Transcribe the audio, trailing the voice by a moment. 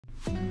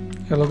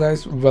Hello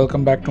guys,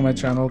 welcome back to my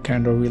channel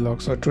Candor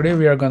Vlog. So today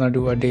we are gonna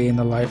do a day in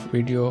the life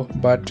video,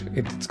 but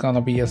it's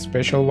gonna be a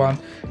special one.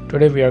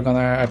 Today we are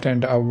gonna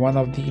attend one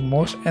of the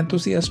most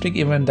enthusiastic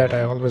event that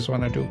I always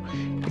wanna do.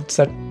 It's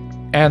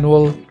an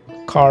annual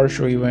car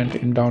show event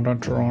in downtown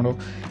Toronto.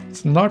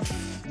 It's not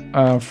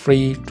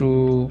free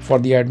for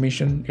the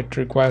admission. It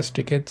requires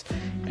tickets.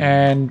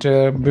 And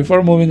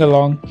before moving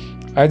along,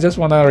 I just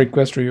wanna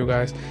request to you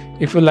guys,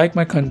 if you like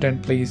my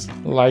content, please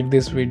like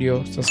this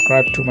video,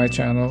 subscribe to my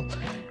channel.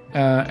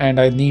 And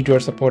I need your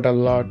support a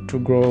lot to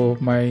grow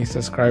my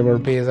subscriber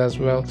base as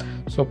well.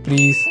 So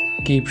please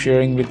keep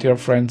sharing with your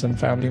friends and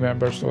family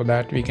members so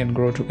that we can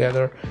grow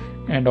together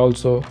and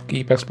also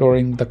keep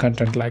exploring the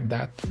content like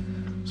that.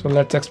 So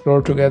let's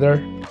explore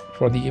together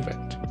for the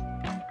event.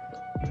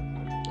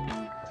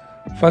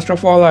 First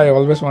of all, I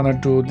always want to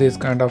do this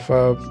kind of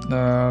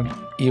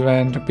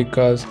event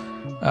because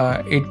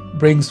it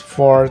brings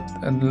forth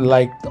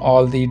like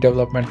all the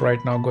development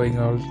right now going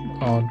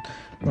on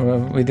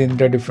within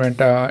the different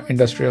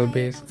industrial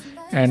base.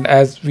 And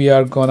as we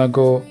are gonna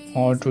go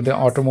on to the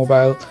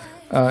automobile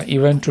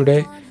event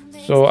today,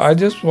 so I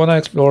just want to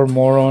explore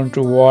more on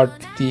to what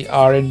the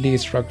R&D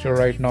structure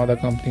right now the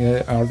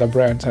company or the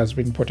brands has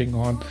been putting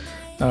on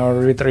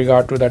with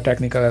regard to the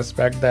technical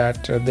aspect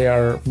that they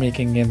are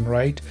making in,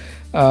 right?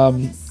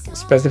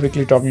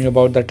 Specifically talking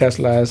about the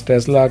Tesla. As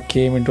Tesla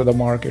came into the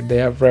market, they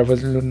have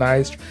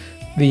revolutionized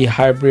the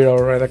hybrid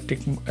or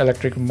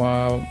electric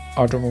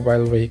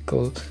automobile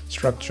vehicle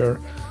structure.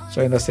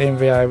 So in the same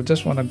way, I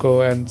just want to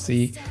go and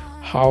see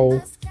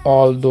how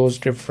all those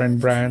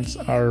different brands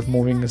are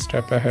moving a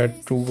step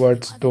ahead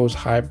towards those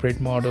hybrid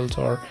models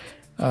or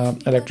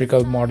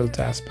electrical models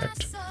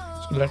aspect.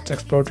 So let's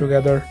explore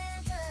together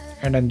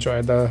and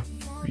enjoy the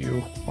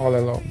view all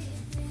along.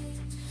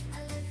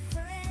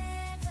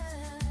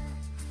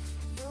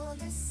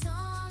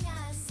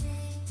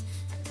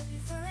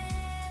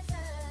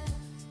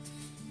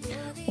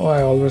 Oh,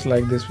 I always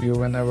like this view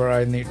whenever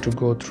I need to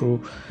go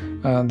through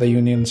the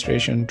Union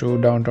Station to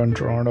downtown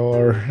Toronto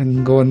or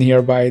go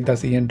nearby the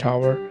CN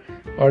Tower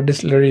or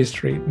Distillery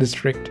Street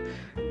District.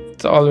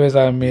 It's always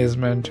an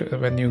amazement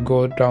when you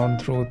go down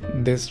through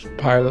this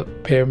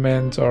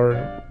pavements or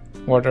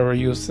whatever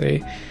you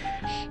say,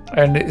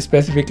 and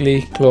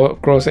specifically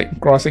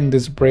crossing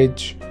this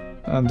bridge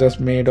just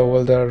made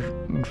over the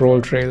rail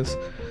trails.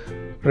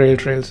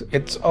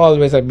 It's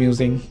always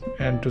amusing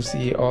and to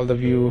see all the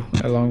view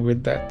along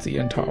with that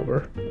CN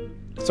Tower.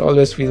 It's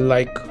always feel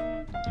like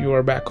you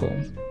are back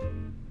home.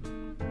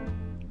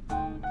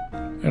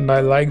 And I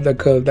like the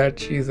girl that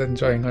she's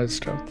enjoying her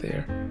stuff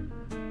there.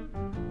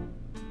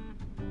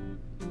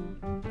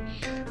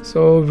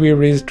 So we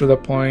reached to the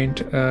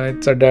point.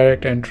 It's a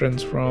direct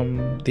entrance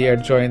from the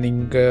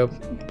adjoining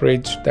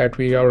bridge that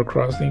we are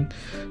crossing.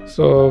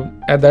 So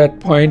at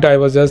that point I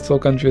was just so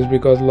confused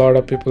because a lot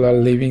of people are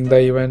leaving the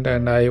event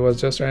and I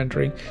was just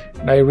entering,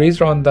 and I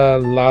reached on the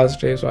last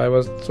day, so I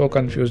was so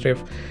confused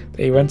if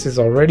the event is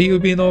already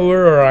been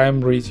over or I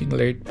am reaching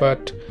late.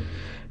 But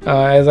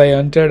as I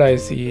entered, I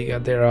see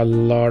there are a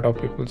lot of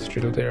people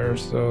still there,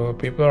 so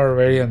people are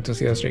very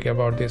enthusiastic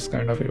about this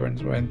kind of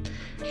events. When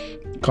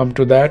come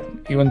to that,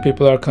 even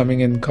people are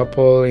coming in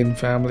couple, in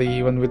family,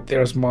 even with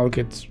their small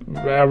kids.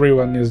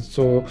 Everyone is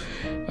so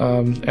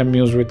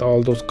amused with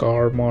all those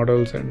car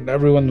models and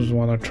everyone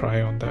want to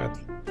try on that.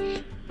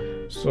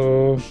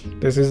 So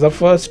this is the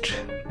first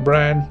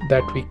brand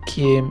that we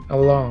came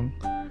along.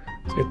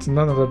 So it's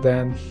none other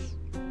than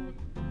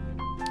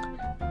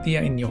the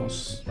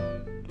Ineos.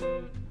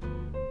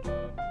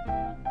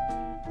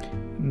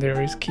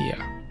 There is Kia.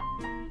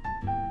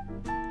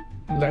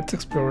 Let's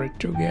explore it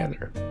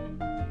together.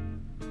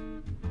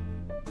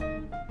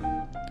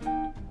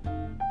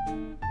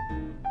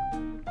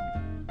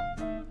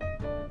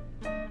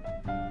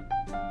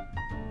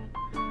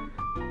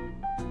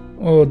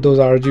 Oh, those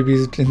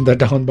RGBs in the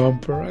down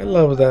bumper. I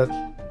love that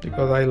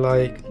because I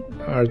like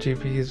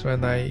RGBs.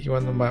 When I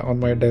even on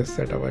my desk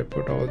setup, I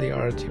put all the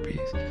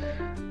RGBs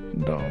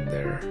down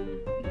there.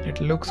 It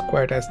looks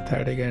quite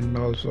aesthetic and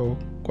also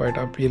quite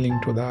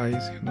appealing to the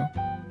eyes, you know.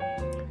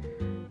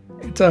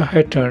 It's a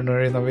head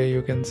turner in a way,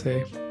 you can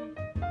say.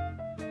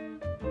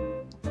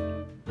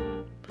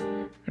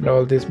 And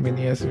all these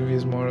mini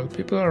SUVs model,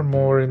 people are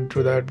more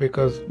into that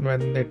because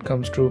when it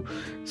comes to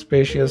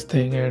spacious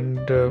thing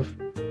and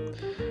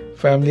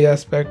family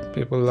aspect,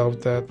 people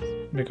love that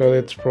because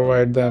it's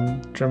provide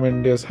them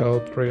tremendous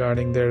help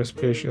regarding their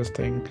spacious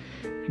thing.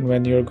 And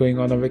when you're going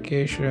on a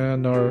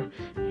vacation or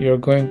you're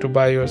going to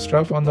buy your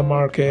stuff on the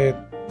market,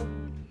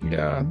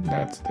 yeah,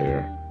 that's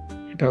there.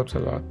 It helps a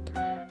lot.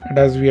 And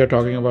as we are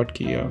talking about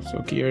Kia,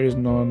 so Kia is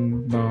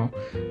known now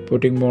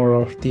putting more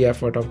of the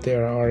effort of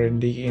their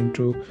R&D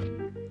into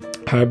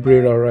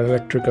hybrid or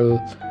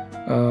electrical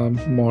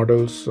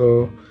models.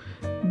 So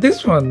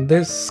this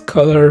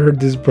color,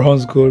 this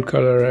bronze gold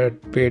color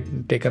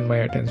had taken my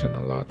attention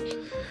a lot.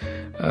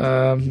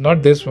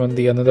 Not this one,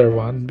 the another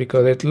one,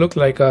 because it looked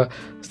like a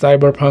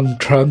cyberpunk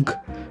truck.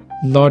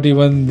 Not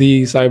even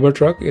the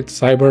Cybertruck, it's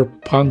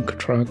cyberpunk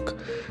truck.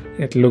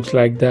 It looks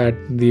like that,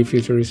 the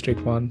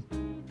futuristic one.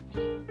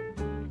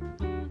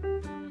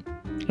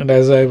 And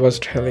as I was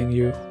telling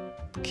you,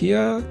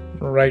 Kia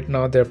right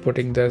now they're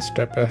putting their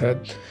step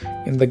ahead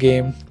in the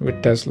game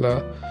with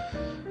Tesla,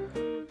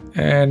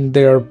 and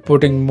they are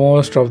putting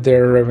most of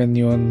their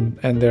revenue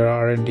and their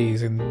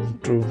R&Ds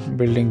into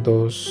building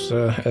those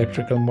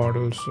electrical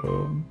models.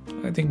 So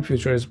I think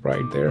future is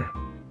bright there.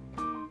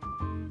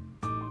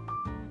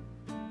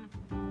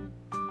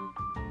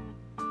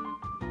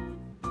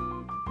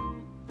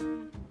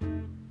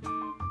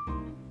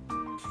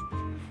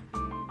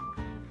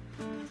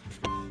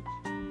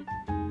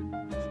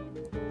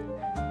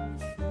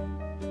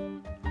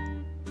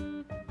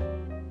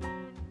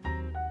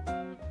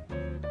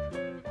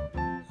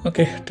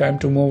 Okay, time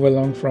to move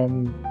along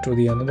from to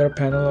the another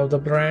panel of the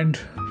brand,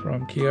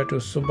 from Kia to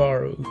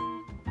Subaru.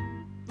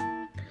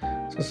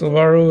 So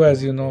Subaru,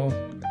 as you know,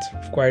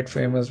 it's quite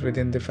famous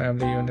within the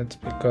family units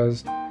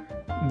because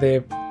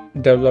they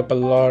develop a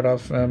lot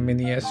of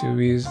mini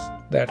SUVs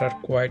that are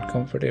quite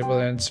comfortable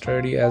and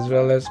sturdy, as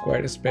well as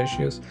quite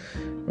spacious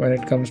when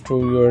it comes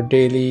to your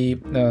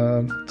daily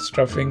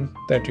stuffing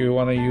that you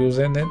want to use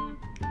in it.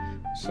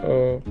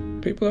 So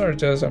people are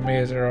just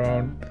amazed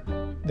around.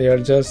 They are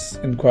just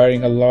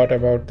inquiring a lot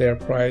about their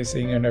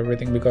pricing and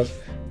everything, because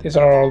these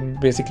are all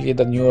basically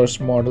the newest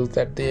models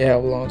that they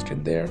have launched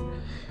in there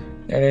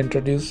and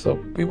introduced. So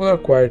people are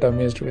quite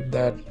amazed with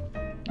that,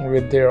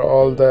 with their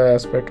all the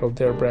aspect of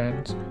their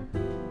brands.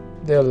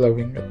 They are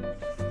loving it,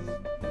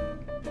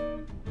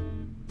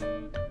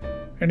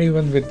 and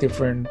even with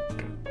different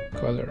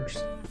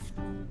colors.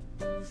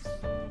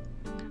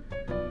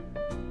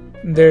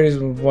 There is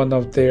one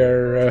of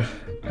their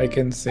I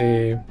can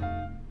say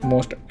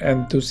most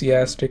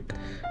enthusiastic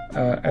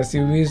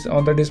SUVs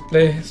on the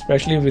display,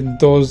 especially with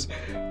those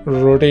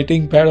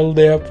rotating pedal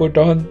they have put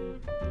on.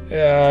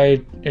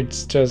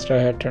 It's just a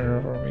head turner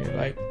for me,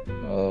 like,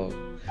 oh,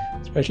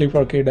 especially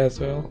for kid as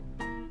well,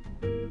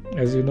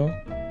 as you know.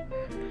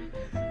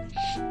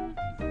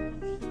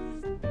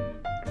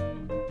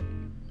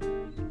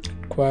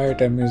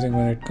 Quite amusing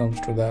when it comes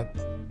to that.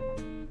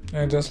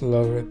 I just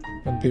love it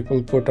when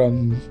people put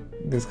on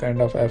this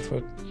kind of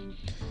effort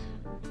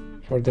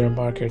for their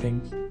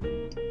marketing.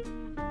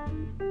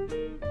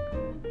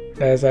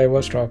 As I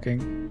was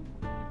talking,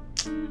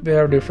 they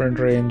have different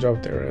range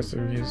of their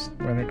SUVs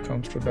when it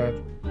comes to that.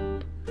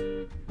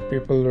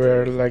 People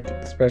were like,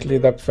 especially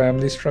the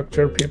family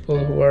structure people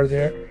who are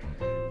there,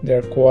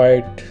 they're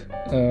quite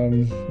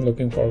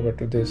looking forward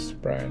to this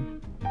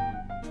brand.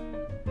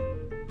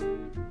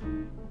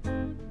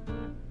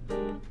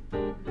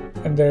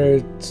 And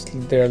there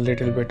are a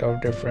little bit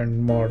of different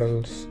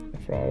models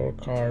for our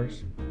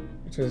cars,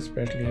 which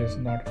especially is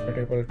not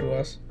applicable to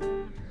us.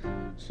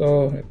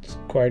 So it's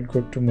quite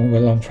good to move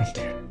along from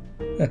there.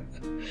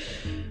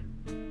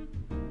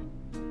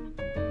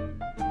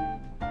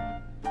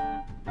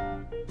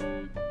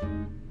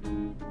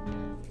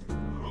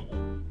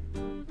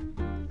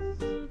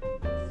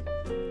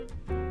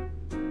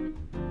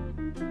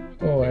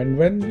 Oh, and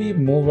when we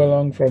move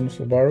along from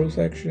Subaru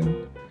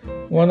section,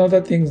 one of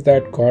the things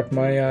that caught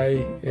my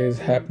eye is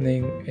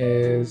happening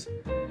is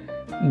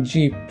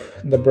Jeep,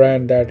 the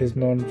brand that is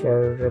known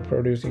for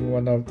producing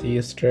one of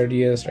the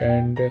sturdiest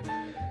and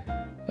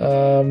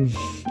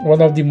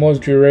one of the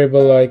most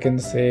durable, I can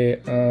say,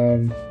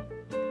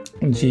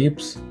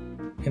 Jeeps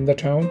in the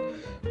town.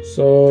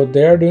 So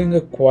they are doing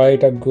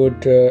quite a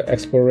good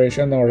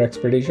exploration or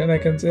expedition, I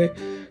can say,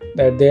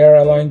 that they are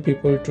allowing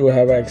people to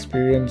have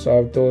experience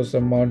of those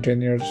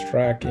mountaineers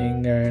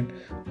trekking and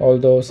all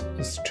those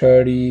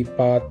sturdy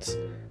paths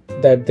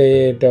that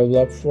they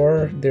develop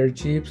for their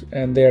Jeeps,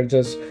 and they are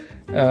just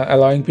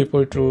allowing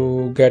people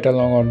to get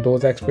along on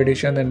those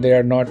expeditions, and they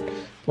are not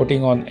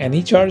putting on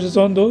any charges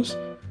on those,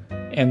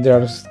 and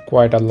there's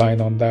quite a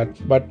line on that.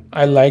 But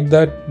I like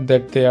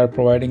that they are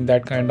providing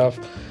that kind of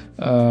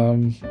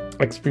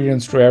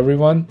experience to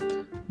everyone,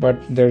 but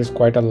there is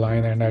quite a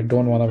line, and I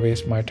don't want to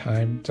waste my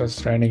time just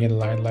standing in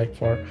line like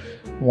for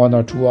 1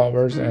 or 2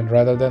 hours, and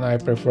rather than I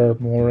prefer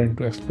more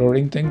into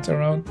exploring things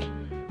around.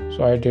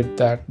 So I did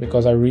that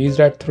because I reached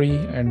at 3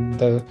 and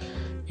the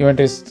event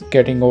is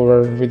getting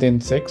over within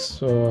 6,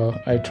 so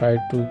I tried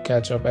to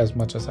catch up as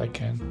much as I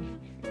can.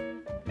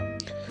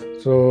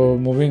 So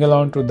moving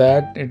along to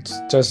that, it's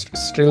just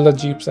still the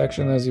Jeep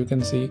section. As you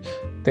can see,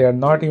 they are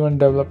not even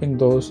developing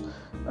those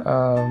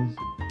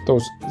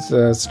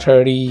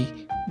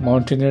sturdy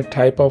mountaineer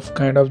type of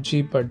kind of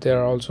Jeep, but they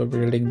are also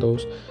building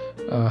those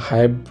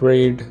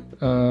hybrid,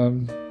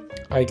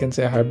 I can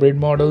say hybrid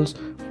models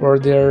for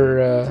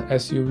their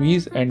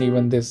SUVs, and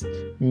even this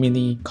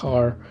mini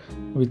car,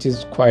 which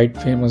is quite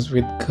famous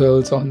with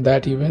girls on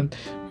that event,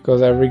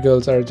 because every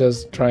girls are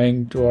just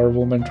trying to, or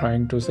women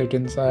trying to sit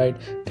inside,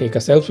 take a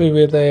selfie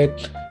with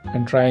it,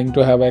 and trying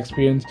to have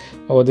experience.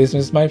 Oh, this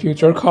is my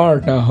future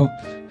car now.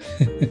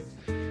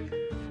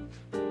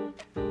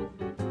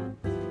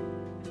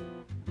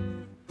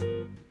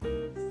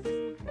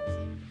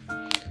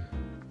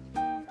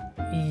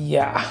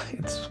 Yeah,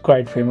 it's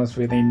quite famous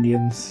with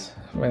Indians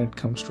when it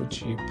comes to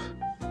Jeep.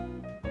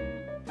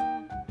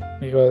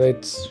 because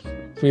it's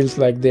feels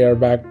like they are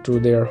back to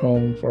their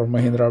home for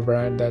Mahindra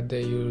brand that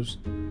they use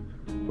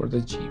for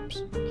the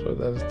Jeeps. So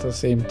that's the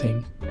same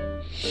thing,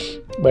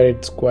 but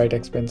it's quite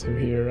expensive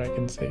here, I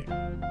can say,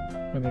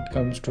 when it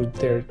comes to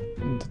the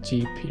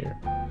Jeep here.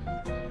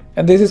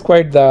 And this is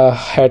quite the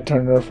head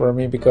turner for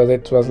me, because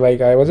it was like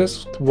I was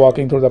just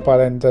walking through the path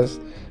and just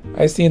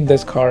I seen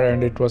this car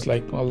and it was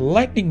like, oh,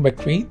 Lightning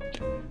McQueen,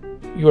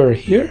 you are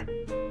here,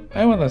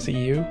 I wanna see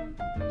you.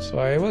 So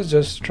I was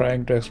just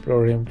trying to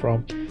explore him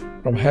from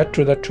head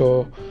to the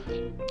toe,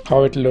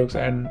 how it looks,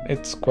 and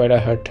it's quite a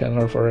head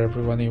turner for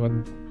everyone,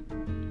 even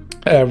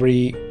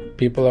every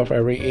people of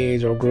every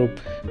age or group,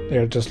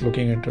 they're just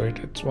looking into it.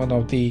 It's one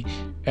of the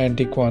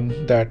antique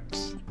one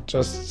that's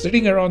just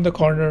sitting around the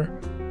corner,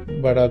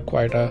 but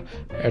quite a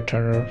head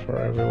turner for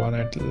everyone.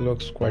 It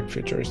looks quite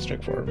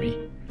futuristic for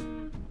me.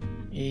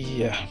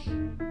 Yeah,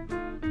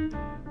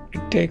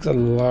 it takes a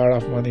lot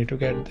of money to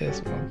get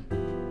this one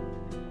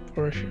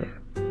for sure.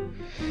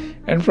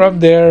 And from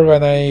there,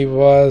 when I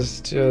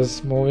was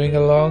just moving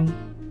along,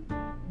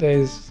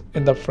 there's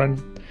in the front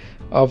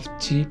of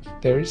Jeep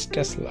there is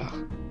Tesla,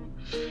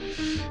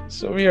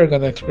 so we are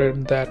gonna explore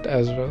that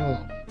as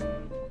well.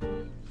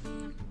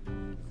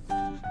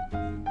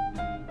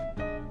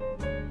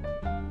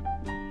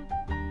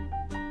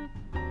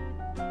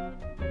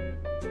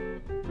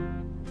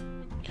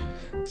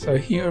 So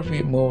here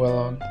we move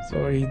along.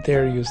 So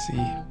there you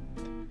see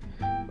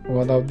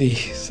one of the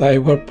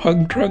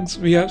cyberpunk trucks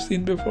we have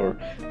seen before.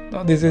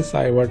 Now this is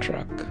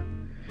Cybertruck.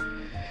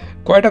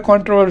 Quite a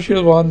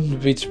controversial one,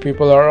 which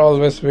people are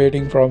always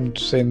waiting from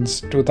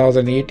since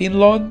 2018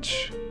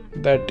 launch,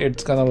 that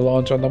it's gonna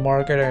launch on the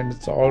market, and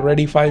it's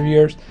already 5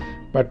 years.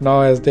 But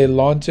now as they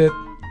launch it,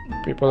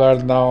 people are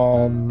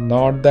now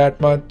not that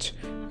much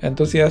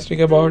enthusiastic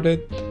about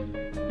it.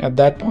 At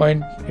that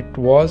point it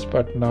was,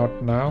 but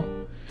not now.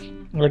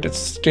 But it's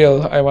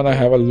still, I wanna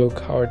have a look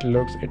how it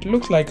looks. It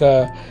looks like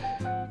a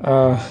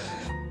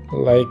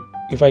like,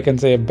 if I can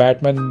say, a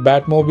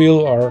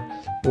Batmobile, or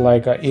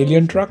like a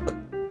alien truck.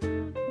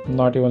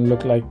 Not even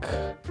look like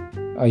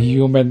a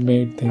human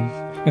made thing.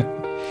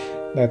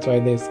 That's why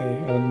they say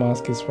Elon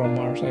Musk is from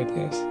Mars, I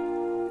guess.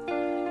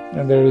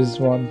 And there is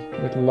one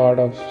with a lot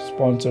of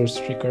sponsor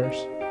stickers.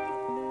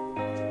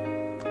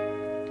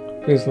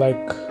 It's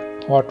like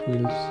Hot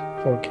Wheels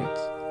for kids.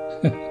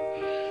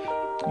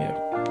 Yeah,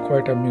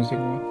 quite amusing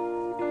one.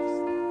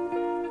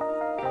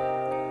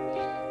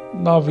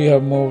 Now we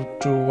have moved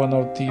to one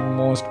of the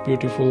most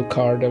beautiful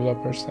car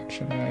developer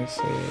section, I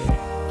say.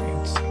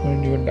 It's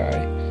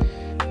Hyundai.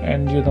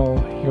 And you know,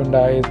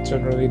 Hyundai is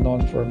generally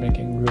known for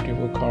making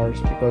beautiful cars,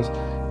 because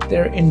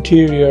their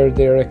interior,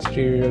 their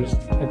exteriors,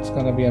 it's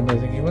gonna be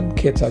amazing. Even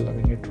kids are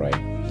loving it,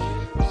 right?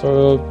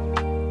 So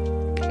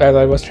as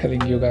I was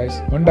telling you guys,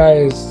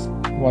 Hyundai is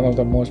one of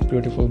the most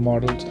beautiful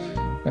models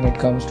when it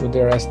comes to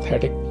their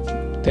aesthetic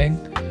thing.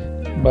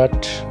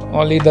 But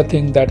only the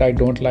thing that I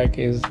don't like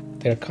is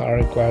their car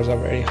requires a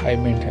very high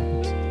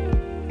maintenance,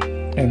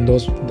 and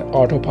the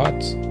auto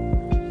parts,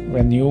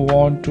 when you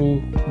want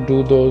to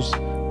do those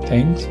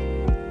things,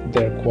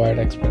 they're quite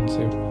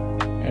expensive,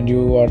 and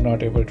you are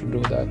not able to do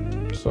that.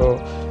 So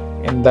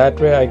in that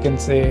way, I can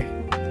say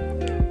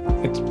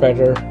it's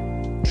better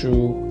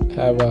to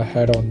have a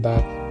head on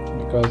that,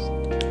 because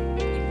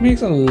it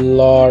makes a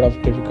lot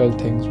of difficult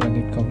things when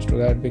it comes to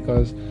that,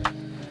 because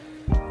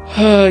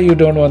you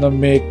don't want to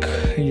make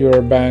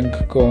your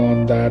bank go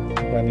on that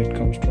when it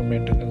comes to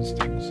maintenance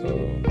things. So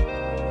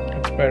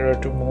it's better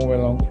to move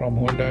along from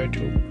Hyundai to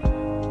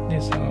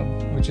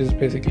Nissan, which is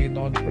basically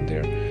known for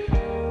their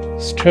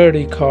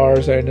sturdy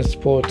cars and a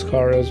sports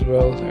car as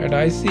well. And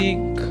I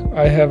think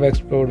I have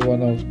explored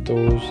one of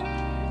those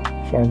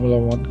Formula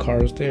One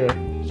cars there,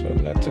 so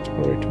let's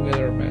explore it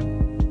together, man.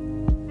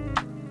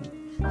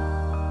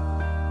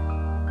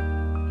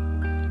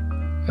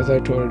 As I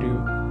told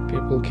you,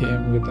 people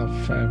came with a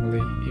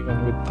family,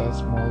 even with the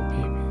small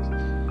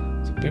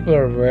babies. So people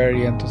are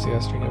very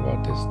enthusiastic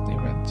about this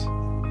event.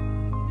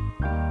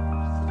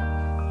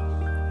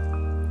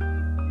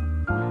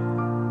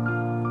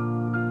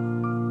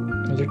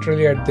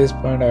 Literally at this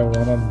point, I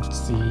want to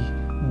see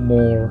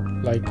more,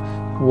 like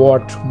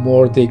what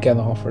more they can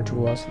offer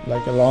to us,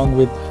 like along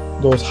with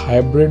those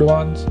hybrid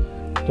ones,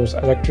 those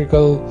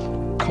electrical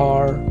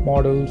car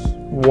models,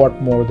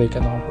 what more they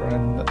can offer.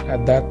 And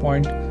at that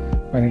point,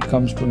 when it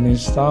comes to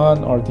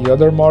Nissan or the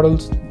other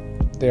models,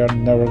 they are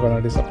never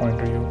gonna disappoint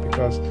you,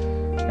 because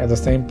at the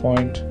same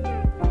point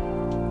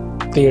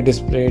they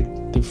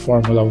displayed the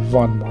Formula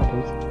One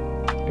model.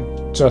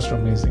 It's just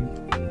amazing.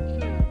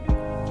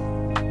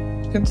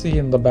 You can see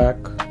in the back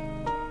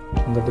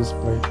in the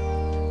display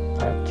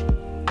that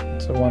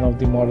it's one of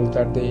the models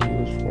that they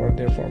use for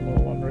their Formula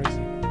One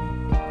racing.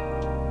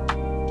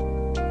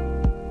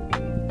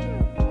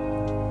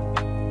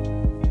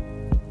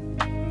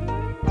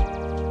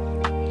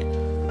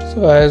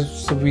 So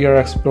as we are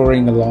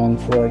exploring along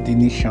for the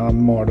Nissan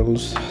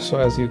models, so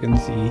as you can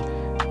see,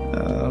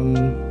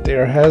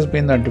 there has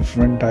been a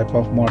different type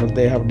of model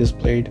they have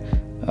displayed,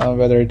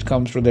 whether it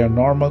comes to their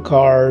normal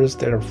cars,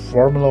 their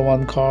Formula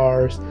One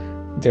cars,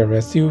 their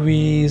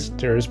SUVs,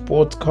 their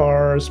sports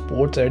cars,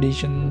 sports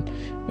edition.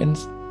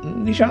 Means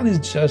Nissan is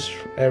just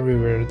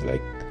everywhere.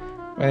 Like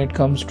when it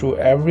comes to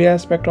every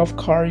aspect of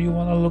car you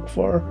want to look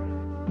for,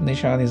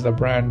 Nissan is the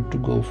brand to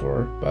go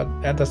for. But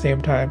at the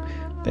same time,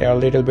 they are a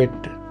little bit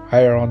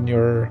higher on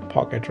your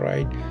pocket,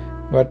 right?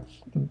 But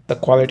the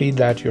quality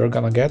that you're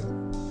gonna get,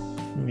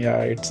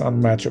 yeah, it's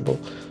unmatchable.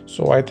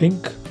 So I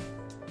think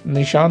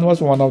Nissan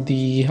was one of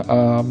the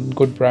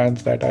good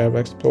brands that I have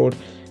explored,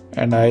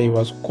 and I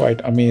was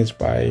quite amazed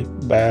by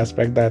the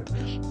aspect that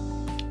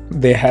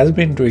they has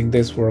been doing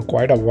this for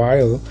quite a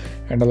while.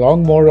 And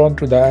along more on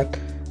to that,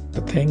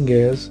 the thing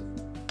is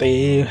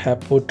they have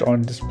put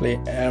on display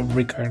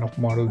every kind of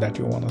model that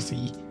you want to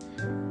see.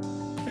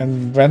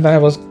 And when I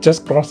was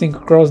just crossing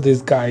across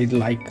this guide,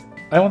 like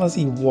I want to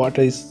see what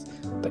is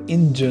the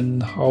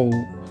engine, how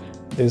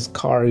this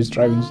car is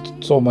driving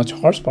so much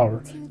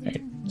horsepower.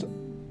 It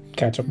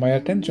catch up my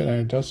attention.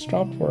 I just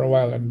stopped for a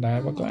while and I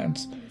have a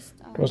glance.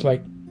 It was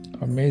like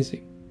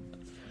amazing.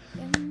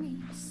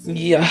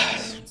 Yeah,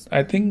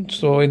 I think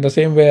so. In the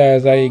same way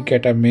as I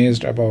get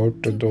amazed about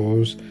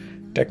those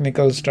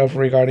technical stuff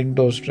regarding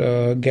those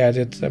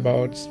gadgets,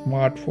 about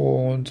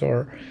smartphones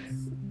or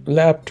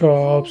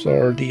laptops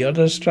or the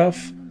other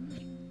stuff,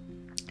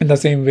 in the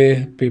same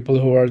way people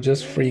who are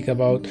just freak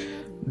about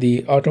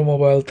the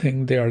automobile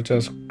thing, they are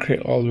just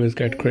always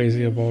get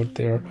crazy about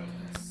their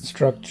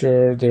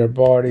structure, their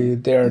body,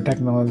 their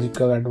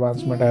technological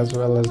advancement, as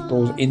well as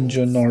those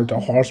engine or the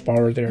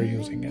horsepower they're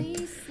using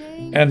it.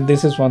 And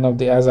this is one of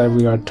the, as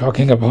we are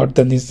talking about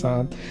the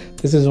Nissan,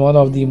 this is one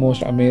of the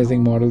most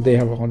amazing model they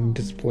have on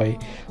display.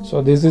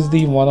 So this is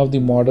the one of the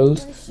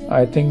models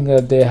I think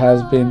they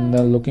has been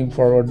looking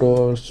forward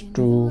those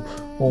to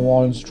who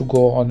wants to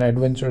go on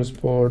adventure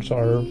sports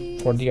or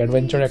for the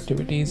adventure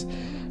activities.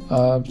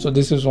 So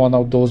this is one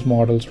of those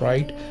models,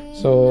 right?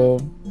 So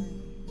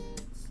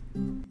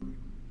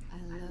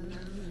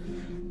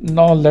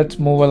now let's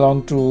move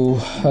along to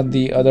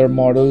the other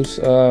models.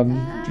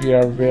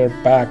 We're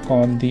back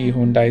on the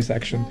Hyundai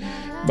section,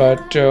 but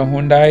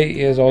Hyundai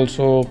is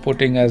also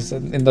putting as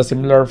in the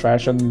similar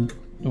fashion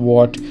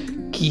what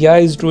Kia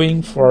is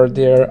doing for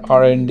their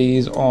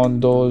R&Ds on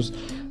those,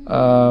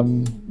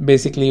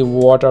 basically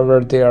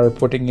whatever they are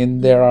putting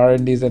in their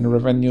R&Ds and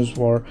revenues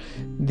for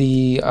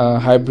the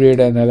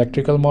hybrid and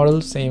electrical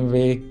models. Same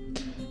way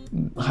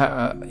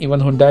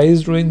even Hyundai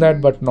is doing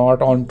that, but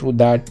not onto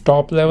that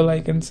top level, I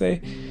can say.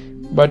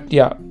 But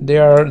yeah, they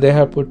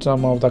have put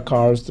some of the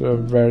cars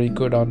very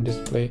good on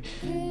display.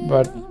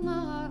 But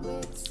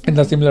in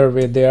a similar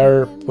way, they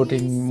are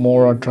putting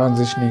more on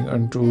transitioning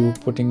into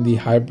putting the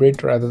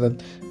hybrid rather than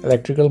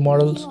electrical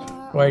models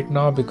right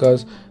now,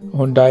 because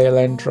Hyundai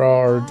Elantra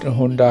or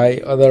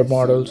Hyundai other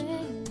models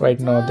right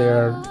now, they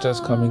are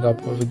just coming up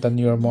with the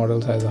newer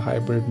models as a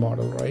hybrid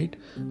model, right,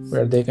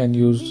 where they can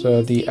use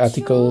the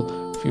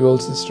ethical fuel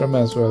system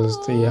as well as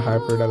the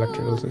hybrid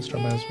electrical system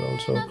as well.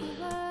 So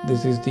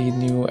this is the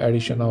new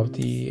edition of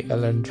the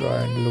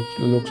Elantra,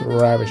 and looks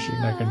ravishing,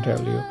 I can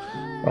tell you,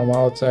 from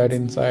outside,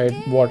 inside,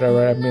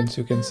 whatever ambience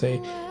you can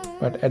say.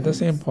 But at the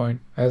same point,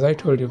 as I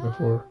told you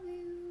before,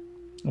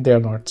 they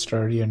are not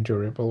sturdy and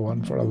durable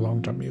one for a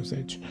long-term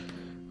usage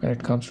when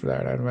it comes to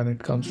that. And when it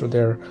comes to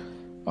their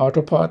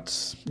auto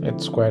parts,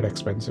 it's quite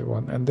expensive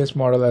one. And this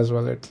model as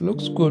well, it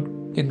looks good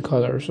in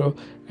color, so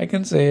I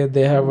can say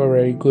they have a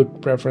very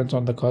good preference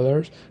on the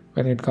colors.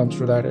 When it comes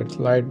to that, it's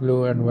light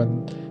blue, and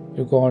when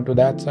you go on to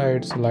that side,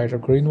 it's a lighter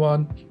green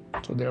one.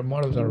 So their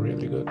models are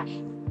really good.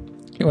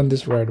 Even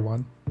this red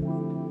one,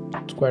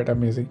 it's quite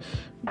amazing,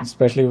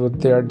 especially with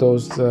their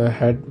those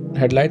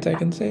headlights, I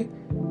can say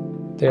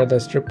they are the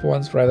strip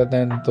ones rather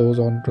than those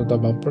onto the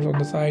bumpers on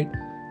the side.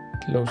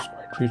 It looks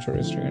quite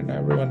futuristic, and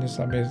everyone is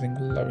amazing,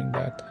 loving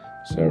that.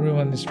 So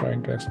everyone is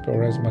trying to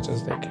explore as much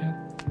as they can.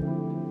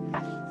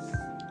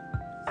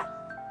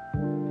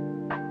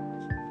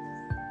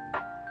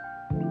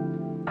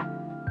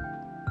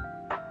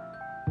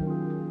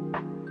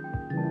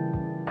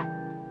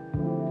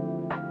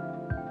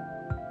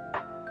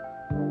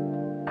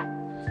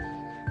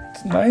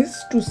 It's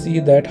nice to see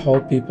that how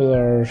people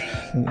are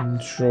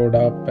showed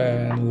up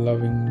and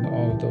loving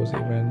all those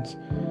events.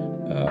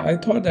 I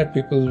thought that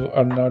people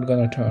are not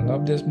gonna turn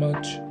up this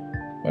much,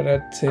 but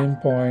at the same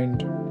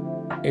point,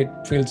 it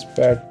feels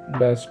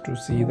best to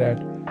see that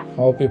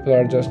how people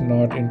are just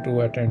not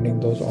into attending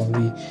those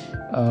only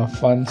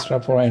fun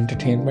stuff or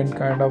entertainment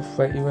kind of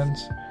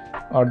events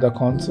or the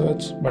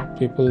concerts, but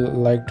people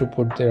like to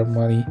put their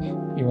money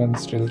even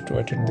still to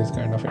attend this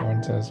kind of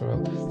events as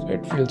well. So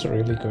it feels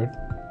really good.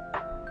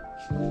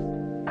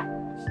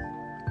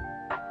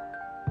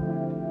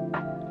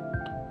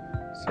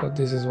 So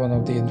this is one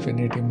of the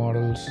Infinity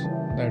models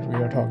that we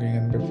are talking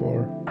in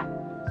before.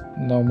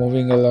 Now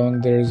moving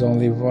along, there is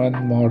only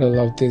one model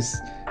of this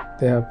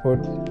they have put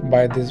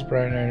by this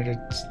brand, and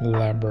it's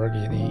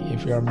Lamborghini.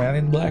 If you are Man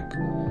in Black,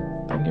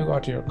 then you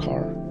got your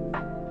car.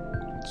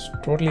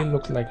 It totally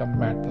looks like a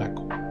matte black.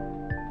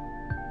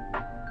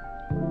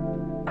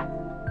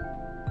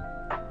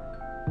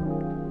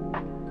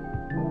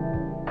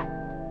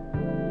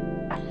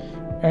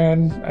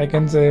 And I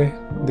can say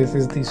this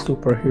is the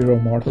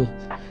superhero model.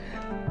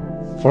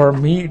 For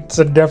me, it's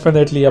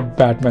definitely a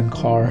Batman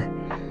car.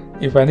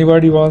 If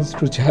anybody wants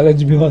to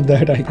challenge me on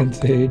that, I can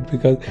say it,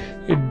 because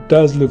it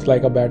does look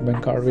like a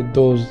Batman car with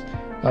those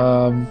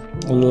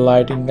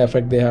lighting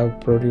effect they have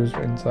produced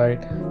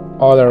inside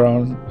all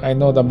around. I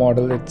know the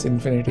model, it's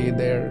Infinity,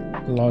 they're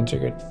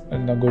launching it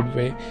in a good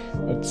way,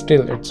 but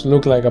still it's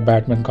look like a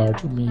Batman car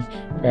to me.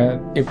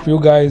 And if you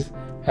guys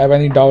have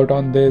any doubt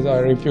on this,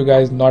 or if you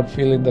guys not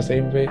feel in the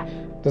same way,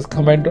 just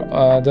comment,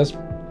 just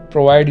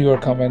provide your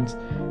comments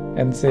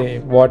and say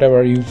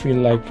whatever you feel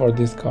like for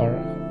this car.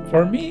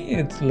 For me,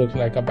 it's look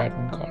like a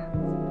Batman car.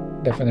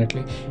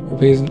 Definitely.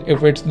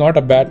 If it's not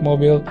a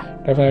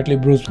Batmobile, definitely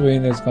Bruce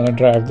Wayne is gonna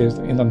drive this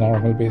in a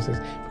normal basis,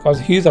 because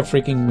he's a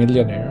freaking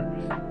millionaire.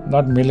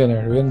 Not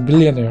millionaire, even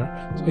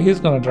billionaire. So he's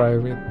gonna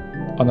drive it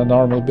on a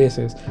normal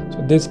basis.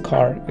 So this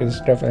car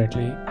is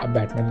definitely a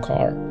Batman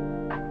car.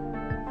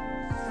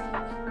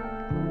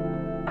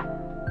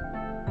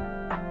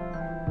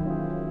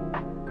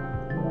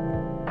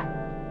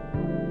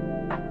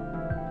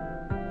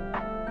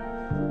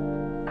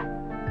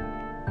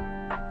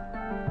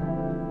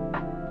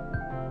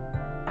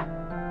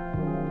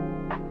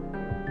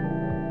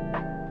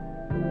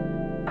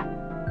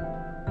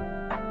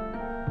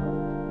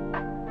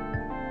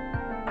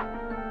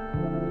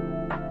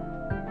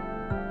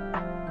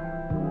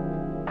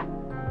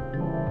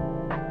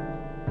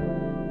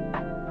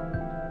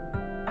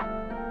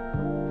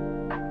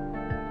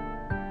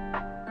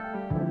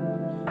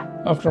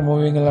 After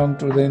moving along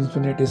to the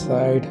Infinity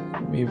side,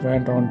 we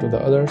went on to the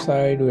other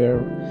side where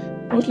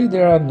mostly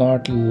there are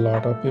not a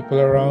lot of people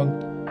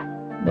around,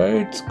 but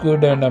it's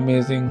good and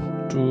amazing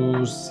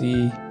to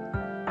see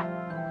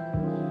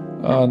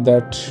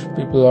that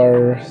people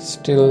are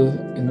still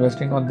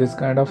investing on this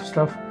kind of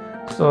stuff.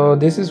 So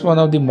this is one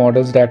of the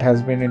models that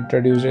has been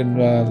introduced in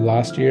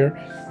last year.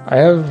 I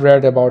have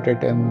read about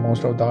it in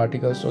most of the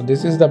articles. So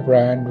this is the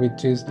brand,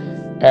 which is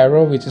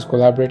Arrow, which is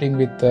collaborating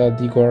with the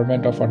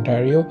government of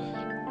Ontario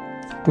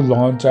to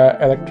launch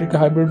an electric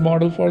hybrid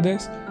model for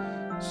this.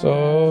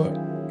 So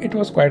it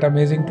was quite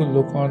amazing to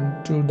look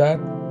on to that.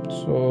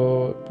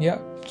 So yeah,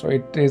 so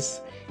it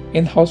is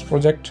in-house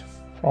project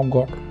from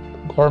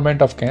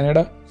government of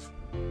Canada.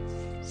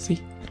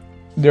 See,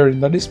 they're in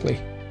the display.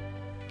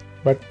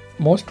 But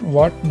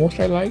what most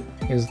I like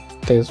is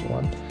this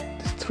one,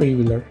 this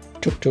three-wheeler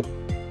tuk-tuk.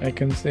 I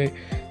can say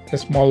the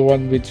small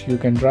one which you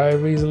can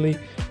drive easily.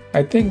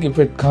 I think if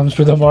it comes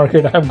to the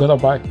market, I'm gonna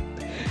buy it.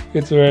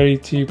 It's very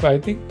cheap. I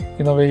think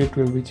in a way it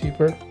will be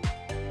cheaper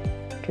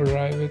to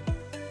drive it,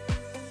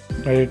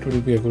 but it will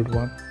be a good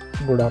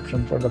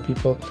option for the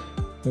people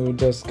who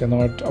just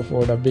cannot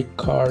afford a big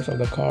cars or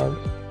the car,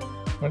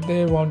 but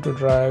they want to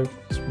drive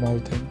small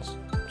things.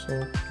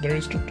 So there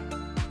is tuk-tuk.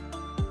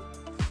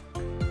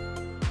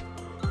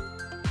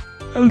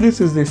 Well, this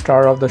is the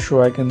star of the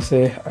show, I can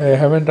say. I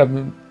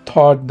haven't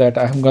thought that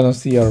I'm gonna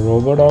see a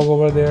Robodog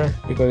over there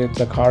because it's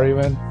a car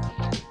event.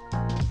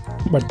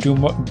 But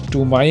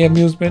to my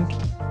amusement,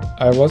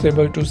 I was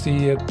able to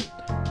see it.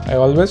 I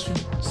always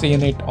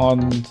seen it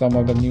on some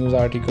of the news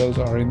articles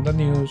or in the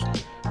news,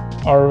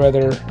 or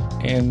whether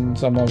in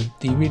some of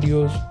the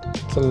videos.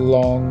 It's a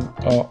long,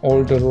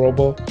 older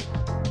robo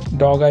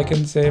dog, I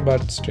can say,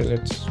 but still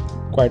it's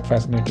quite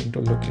fascinating to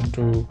look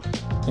into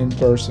in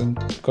person,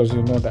 because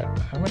you know that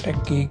I'm a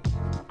tech geek,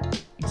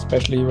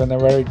 especially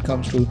whenever it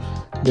comes to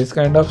this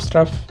kind of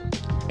stuff.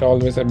 It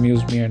always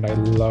amuses me and I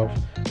love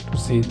to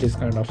see this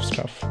kind of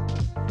stuff.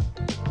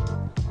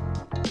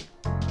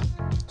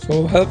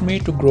 So help me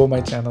to grow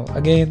my channel.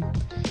 Again,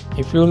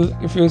 if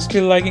you're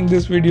still liking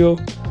this video,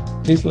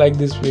 please like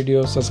this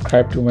video,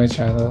 subscribe to my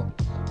channel,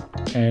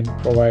 and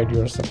provide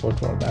your support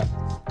for that.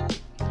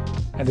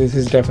 And this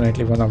is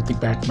definitely one of the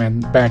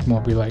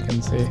Batmobile, I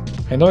can say.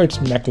 I know it's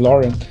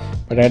McLaren,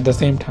 but at the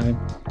same time,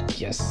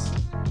 yes,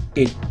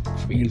 it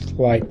feels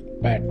like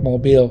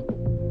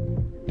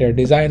Batmobile. Their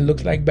design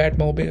looks like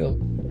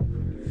Batmobile.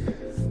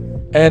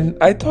 And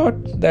I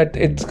thought that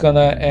it's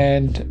gonna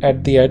end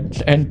at the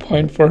end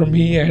point for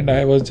me, and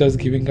I was just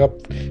giving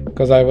up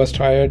because I was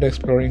tired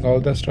exploring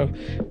all the stuff.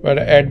 But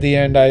at the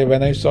end,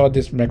 when I saw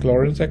this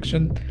McLaren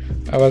section,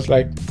 I was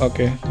like,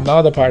 okay,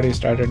 now the party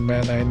started,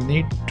 man. I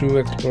need to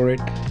explore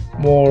it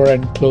more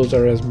and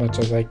closer as much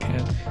as I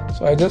can.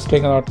 So I just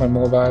taken out my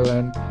mobile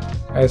and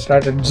I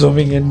started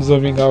zooming in,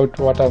 zooming out,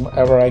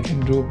 whatever I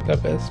can do the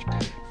best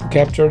to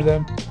capture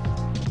them.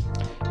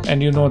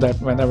 And you know that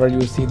whenever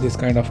you see this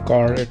kind of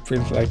car, it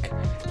feels like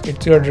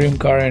it's your dream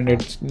car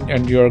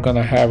and you're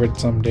gonna have it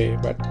someday.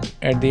 But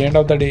at the end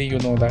of the day, you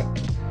know that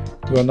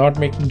you are not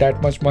making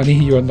that much money,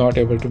 you are not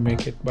able to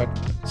make it, but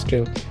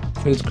still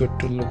feels good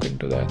to look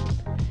into that.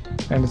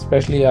 And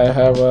especially I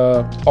have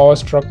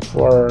awestruck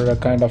for a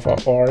kind of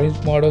a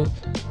orange model,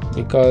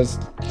 because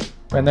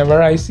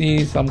whenever I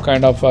see some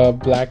kind of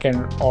black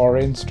and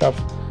orange stuff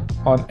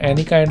on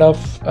any kind of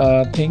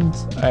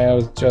things, I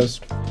was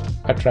just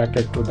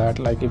attracted to that.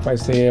 Like if I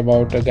say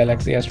about a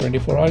Galaxy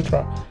S24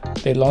 Ultra,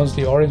 they launched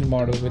the orange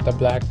model with the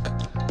black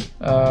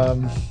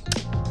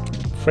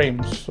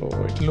frames, so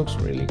it looks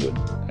really good.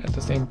 At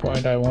the same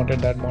point, I wanted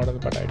that model,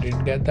 but I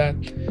didn't get that.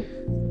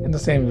 In the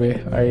same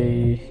way,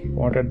 I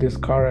wanted this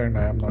car and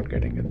I am not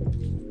getting it.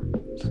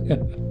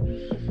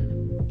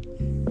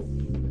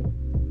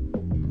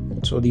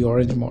 So the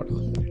orange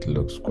model, it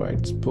looks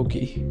quite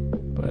spooky,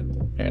 but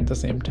at the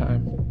same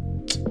time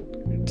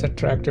it's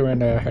attractive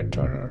and a head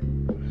turner.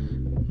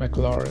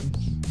 McLaren,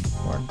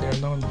 what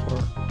they're known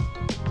for,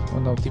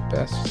 one of the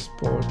best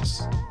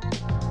sports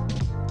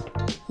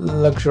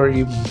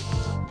luxury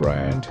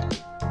brand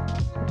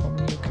from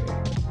UK.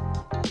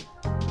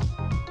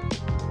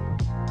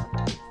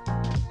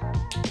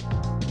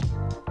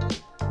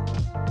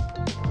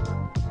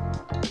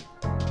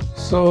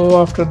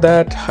 So after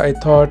that, I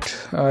thought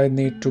I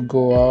need to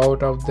go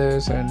out of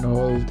this and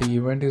all the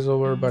event is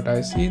over, but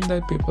I seen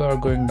that people are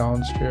going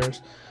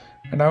downstairs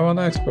and I want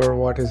to explore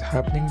what is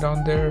happening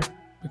down there,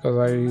 because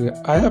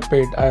I have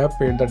paid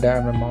the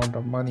damn amount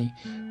of money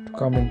to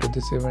come into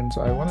this event,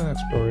 so I want to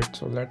explore it.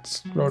 So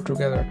let's explore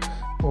together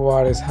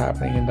what is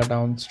happening in the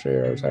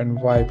downstairs and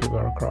why people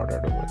are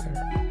crowded over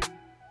there.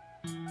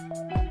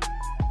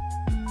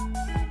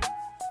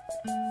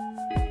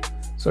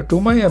 So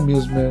to my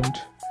amusement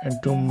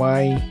and to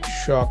my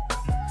shock,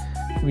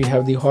 we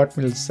have the Hot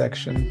Wheels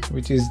section,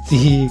 which is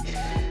the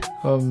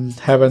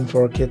heaven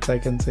for kids, I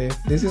can say.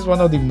 This is one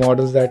of the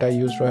models that I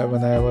used to have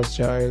when I was a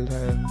child,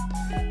 and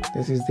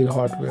this is the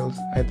Hot Wheels.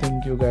 I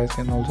think you guys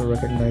can also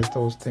recognize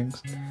those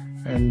things.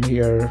 And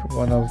here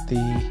one of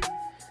the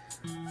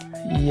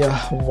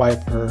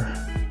Viper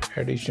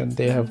edition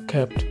they have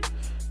kept.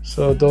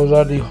 So those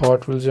are the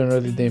Hot Wheels.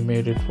 Generally they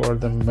made it for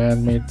the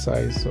man-made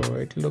size, so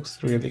it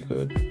looks really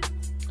good.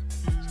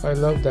 So I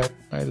love that,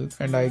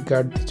 and I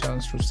got the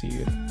chance to see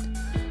it.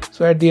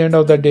 So at the end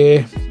of the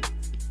day,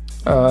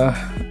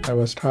 I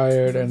was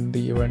tired and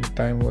the event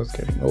time was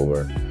getting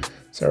over.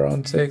 It's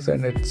around 6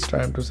 and it's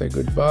time to say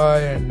goodbye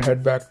and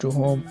head back to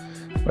home.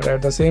 But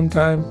at the same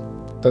time,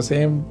 the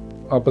same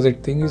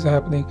opposite thing is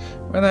happening.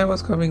 When I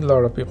was coming, a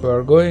lot of people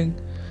are going,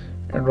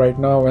 and right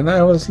now when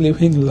I was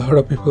leaving, a lot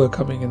of people are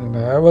coming in, and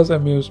I was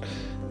amused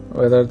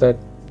whether that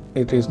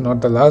it is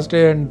not the last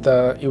day and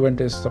the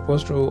event is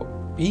supposed to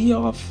be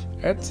off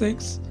at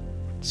 6.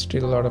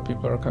 Still a lot of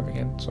people are coming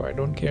in, so I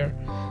don't care.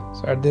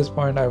 So at this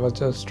point I was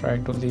just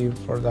trying to leave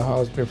for the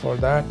house. Before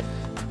that,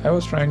 I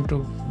was trying to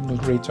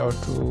reach out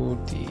to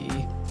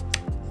the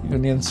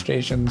Union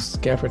Station's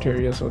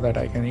cafeteria so that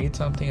I can eat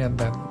something and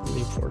then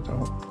leave for the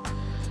home.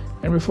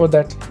 And before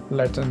that,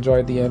 let's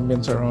enjoy the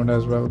ambience around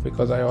as well,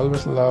 because I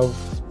always love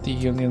the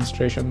Union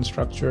Station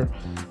structure.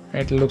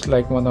 It looks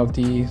like one of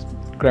the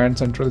Grand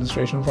Central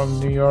Station from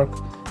New York.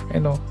 I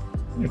know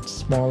it's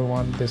small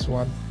one, this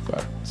one,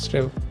 but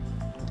still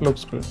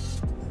looks good.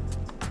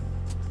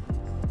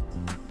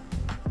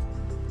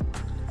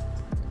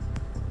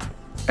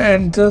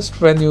 And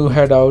just when you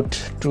head out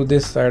to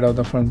this side of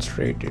the front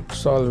street,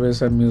 it's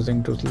always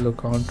amusing to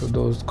look onto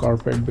those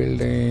corporate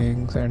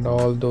buildings and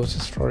all those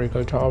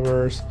historical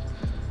towers.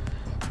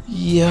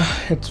 Yeah,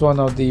 it's one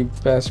of the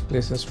best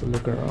places to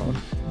look around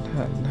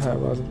and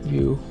have a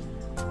view.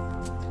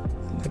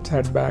 Let's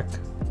head back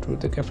to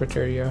the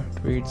cafeteria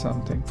to eat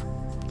something.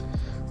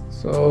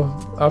 So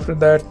after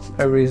that,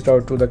 I reached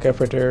out to the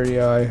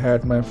cafeteria. I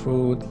had my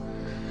food,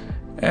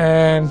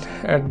 and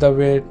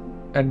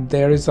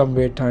there is some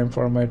wait time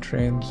for my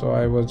train, so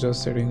I was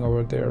just sitting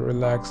over there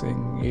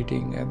relaxing,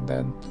 eating, and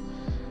then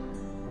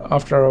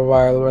after a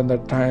while, when the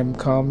time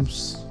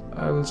comes,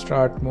 I will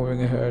start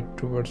moving ahead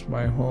towards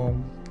my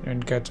home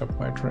and catch up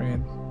my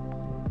train.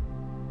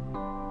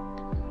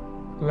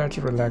 Let's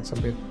relax a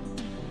bit.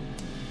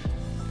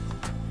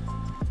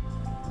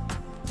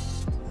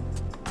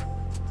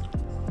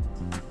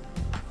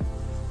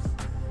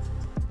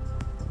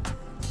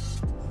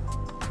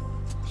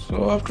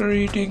 So after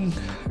eating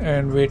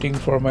and waiting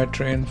for my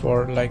train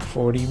for like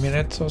 40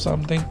 minutes or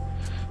something,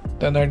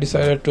 then I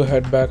decided to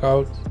head back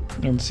out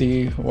and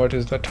see what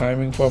is the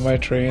timing for my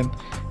train,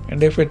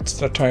 and if it's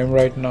the time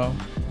right now,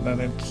 then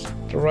it's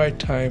the right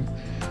time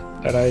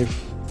that I've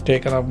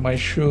taken up my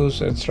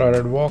shoes and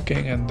started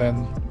walking and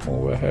then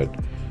move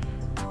ahead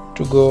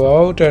to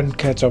go out and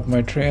catch up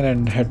my train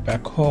and head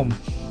back home.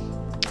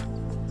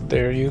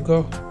 There you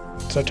go,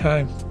 it's a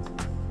time.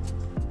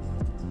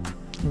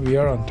 We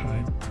are on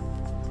time.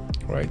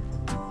 Right,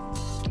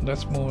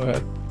 let's move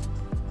ahead.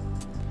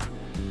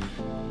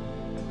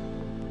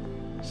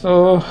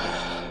 So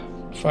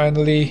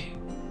finally,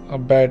 a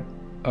bid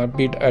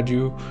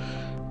adieu,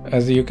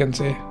 as you can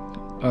say,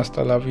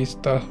 hasta la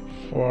vista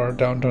for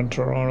downtown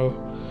Toronto,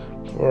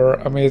 for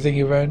amazing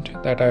event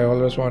that I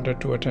always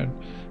wanted to attend.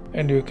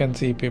 And you can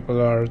see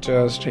people are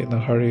just in a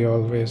hurry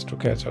always to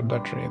catch up the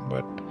train,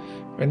 but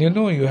when you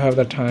know you have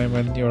the time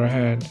in your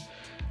hand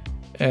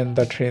and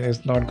the train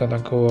is not gonna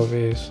go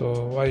away,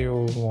 so why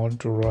you want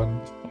to run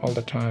all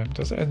the time?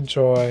 Just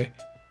enjoy,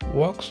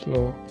 walk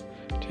slow,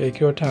 take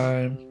your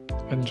time,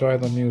 enjoy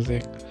the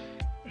music,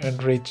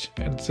 and reach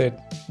and sit.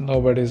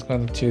 Nobody's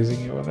gonna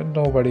chasing you, and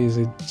nobody's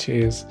in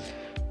chase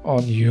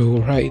on you,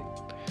 right?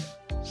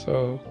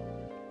 So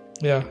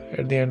yeah,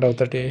 at the end of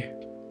the day,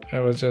 I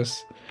was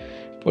just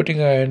putting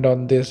an end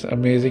on this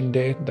amazing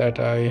day that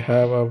I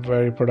have a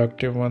very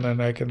productive one,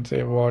 and I can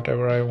say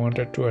whatever I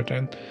wanted to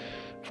attend.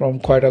 From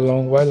quite a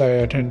long while I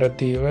attended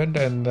the event,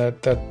 and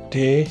that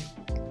day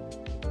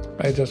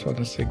I just want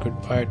to say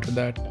goodbye to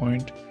that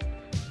point.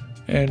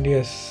 And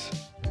yes,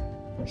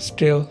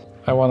 still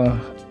I want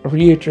to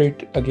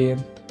reiterate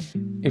again,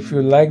 if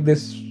you like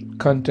this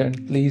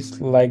content, please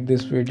like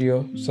this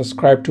video,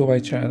 subscribe to my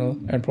channel,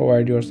 and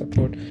provide your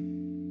support.